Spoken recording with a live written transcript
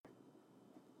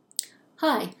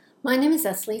Hi, my name is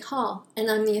Esli Hall, and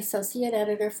I'm the Associate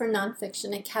Editor for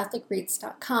Nonfiction at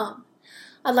CatholicReads.com.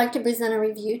 I'd like to present a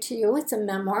review to you. It's a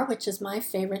memoir, which is my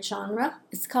favorite genre.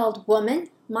 It's called Woman,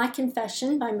 My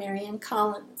Confession by Marianne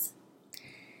Collins.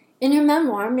 In her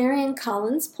memoir, Marianne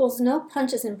Collins pulls no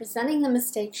punches in presenting the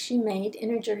mistakes she made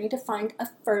in her journey to find a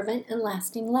fervent and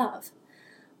lasting love.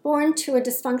 Born to a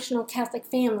dysfunctional Catholic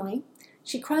family,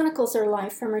 she chronicles her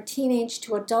life from her teenage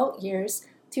to adult years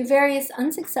through various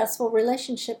unsuccessful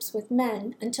relationships with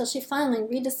men until she finally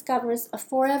rediscovers a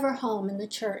forever home in the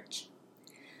church.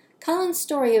 Collins'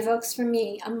 story evokes for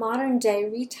me a modern-day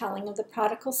retelling of the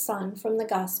prodigal son from the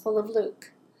Gospel of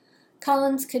Luke.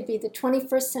 Collins could be the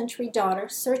 21st century daughter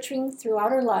searching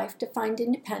throughout her life to find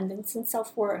independence and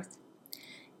self-worth.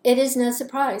 It is no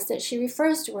surprise that she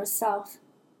refers to herself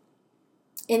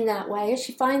in that way as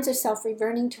she finds herself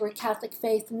reverting to her Catholic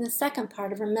faith in the second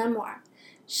part of her memoir.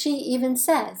 She even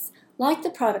says, like the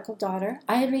prodigal daughter,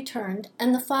 I had returned,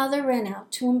 and the Father ran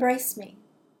out to embrace me.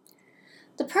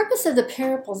 The purpose of the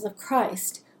parables of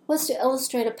Christ was to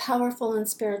illustrate a powerful and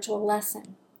spiritual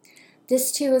lesson.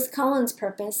 This, too, is Collins'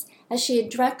 purpose, as she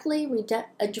directly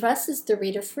addresses the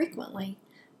reader frequently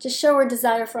to show her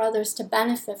desire for others to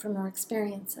benefit from her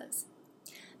experiences.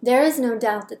 There is no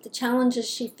doubt that the challenges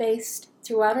she faced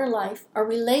throughout her life are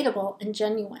relatable and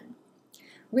genuine.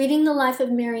 Reading the life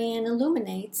of Marianne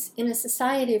illuminates, in a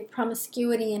society of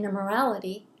promiscuity and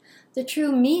immorality, the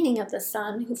true meaning of the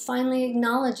son who finally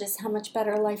acknowledges how much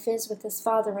better life is with his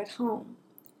father at home.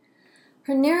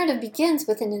 Her narrative begins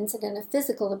with an incident of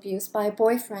physical abuse by a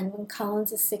boyfriend when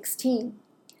Collins is 16.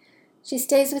 She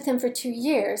stays with him for 2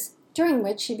 years, during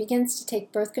which she begins to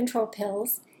take birth control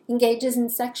pills, engages in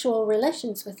sexual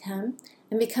relations with him,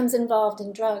 and becomes involved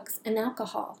in drugs and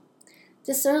alcohol.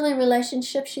 This early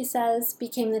relationship, she says,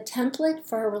 became the template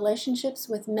for her relationships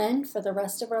with men for the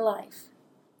rest of her life.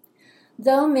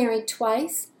 Though married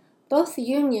twice, both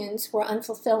unions were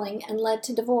unfulfilling and led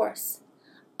to divorce.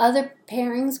 Other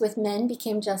pairings with men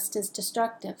became just as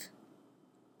destructive.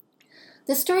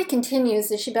 The story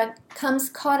continues as she becomes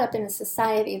caught up in a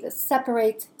society that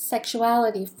separates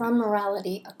sexuality from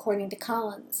morality, according to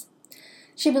Collins.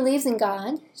 She believes in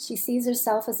God, she sees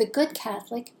herself as a good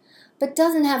Catholic, but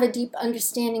doesn't have a deep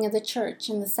understanding of the Church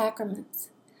and the sacraments.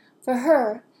 For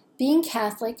her, being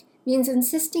Catholic means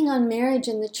insisting on marriage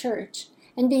in the Church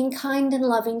and being kind and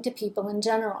loving to people in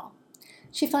general.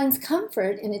 She finds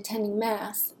comfort in attending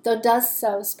Mass, though does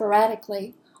so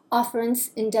sporadically, often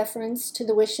in deference to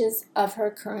the wishes of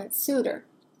her current suitor.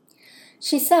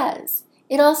 She says,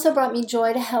 "It also brought me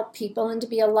joy to help people and to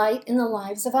be a light in the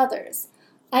lives of others.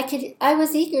 I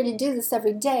was eager to do this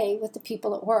every day with the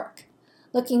people at work.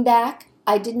 Looking back,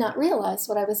 I did not realize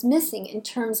what I was missing in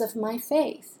terms of my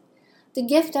faith. The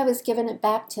gift I was given at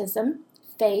baptism,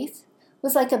 faith,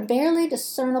 was like a barely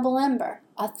discernible ember,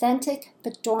 authentic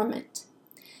but dormant.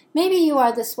 Maybe you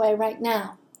are this way right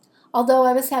now. Although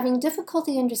I was having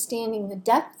difficulty understanding the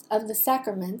depth of the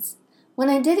sacraments, when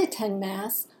I did attend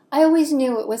Mass, I always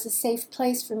knew it was a safe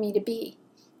place for me to be.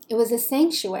 It was a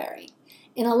sanctuary.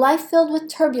 In a life filled with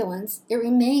turbulence, it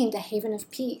remained a haven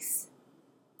of peace."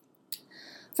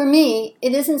 For me,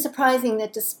 it isn't surprising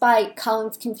that despite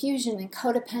Collins' confusion and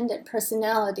codependent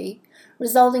personality,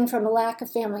 resulting from a lack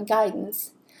of family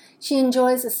guidance, she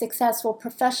enjoys a successful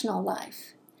professional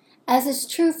life. As is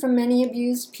true for many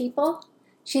abused people,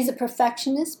 she's a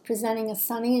perfectionist presenting a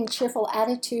sunny and cheerful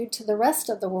attitude to the rest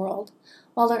of the world,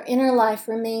 while her inner life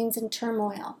remains in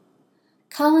turmoil.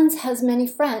 Collins has many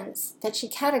friends that she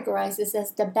categorizes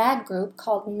as the bad group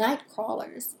called night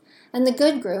crawlers, and the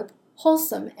good group,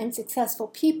 wholesome and successful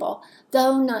people,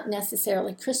 though not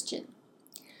necessarily Christian.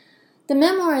 The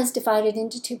memoir is divided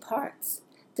into 2 parts.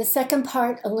 The second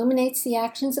part illuminates the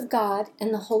actions of God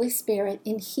and the Holy Spirit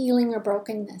in healing her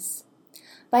brokenness.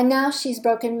 By now she's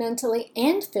broken mentally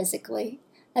and physically,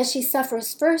 as she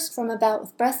suffers first from a bout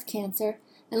with breast cancer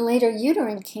and later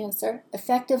uterine cancer,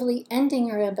 effectively ending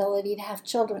her ability to have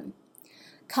children.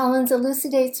 Collins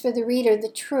elucidates for the reader the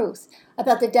truth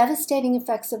about the devastating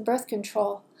effects of birth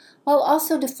control, while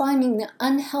also defining the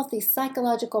unhealthy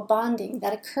psychological bonding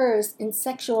that occurs in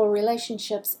sexual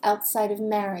relationships outside of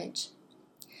marriage.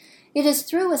 It is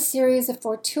through a series of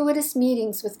fortuitous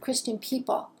meetings with Christian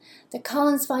people that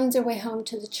Collins finds her way home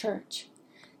to the Church.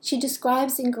 She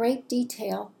describes in great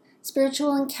detail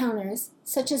spiritual encounters,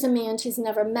 such as a man she's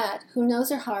never met who knows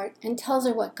her heart and tells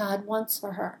her what God wants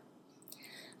for her.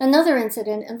 Another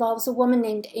incident involves a woman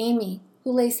named Amy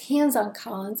who lays hands on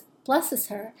Collins, blesses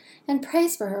her, and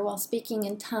prays for her while speaking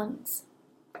in tongues.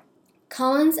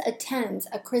 Collins attends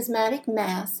a charismatic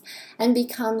Mass and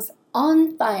becomes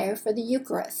on fire for the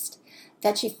Eucharist.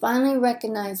 that she finally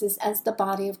recognizes as the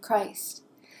body of Christ.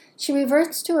 She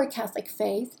reverts to her Catholic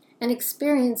faith and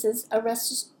experiences a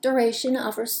restoration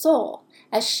of her soul,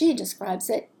 as she describes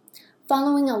it.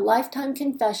 Following a lifetime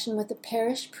confession with a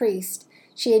parish priest,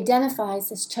 she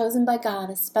identifies as chosen by God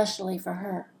especially for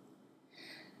her.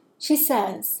 She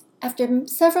says, "After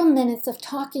several minutes of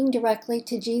talking directly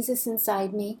to Jesus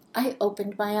inside me, I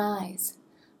opened my eyes.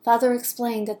 Father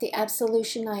explained that the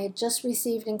absolution I had just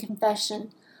received in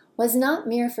confession was not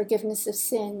mere forgiveness of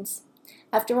sins.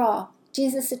 After all,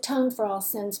 Jesus atoned for all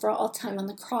sins for all time on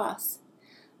the cross,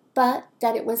 but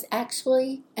that it was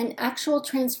actually an actual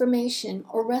transformation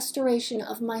or restoration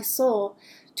of my soul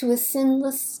to a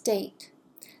sinless state,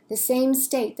 the same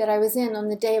state that I was in on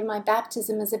the day of my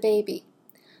baptism as a baby.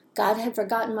 God had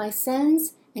forgotten my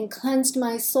sins and cleansed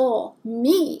my soul,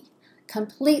 me,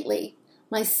 completely.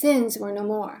 My sins were no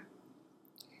more."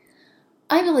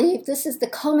 I believe this is the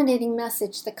culminating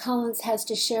message that Collins has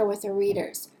to share with her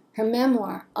readers. Her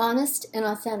memoir, honest and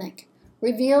authentic,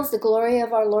 reveals the glory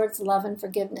of our Lord's love and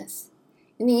forgiveness.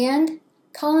 In the end,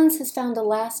 Collins has found a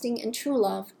lasting and true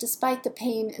love despite the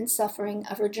pain and suffering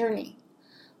of her journey.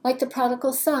 Like the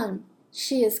prodigal son,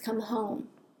 she has come home.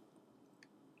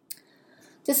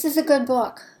 This is a good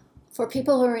book for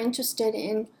people who are interested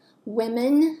in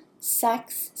women,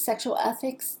 sex, sexual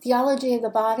ethics, theology of the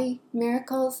body,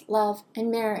 miracles, love, and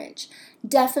marriage.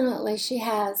 Definitely she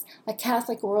has a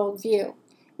Catholic worldview.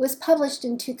 It was published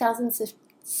in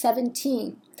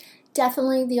 2017.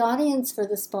 Definitely the audience for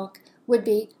this book would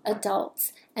be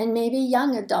adults, and maybe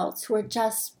young adults who are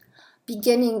just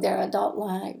beginning their adult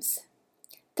lives.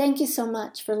 Thank you so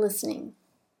much for listening.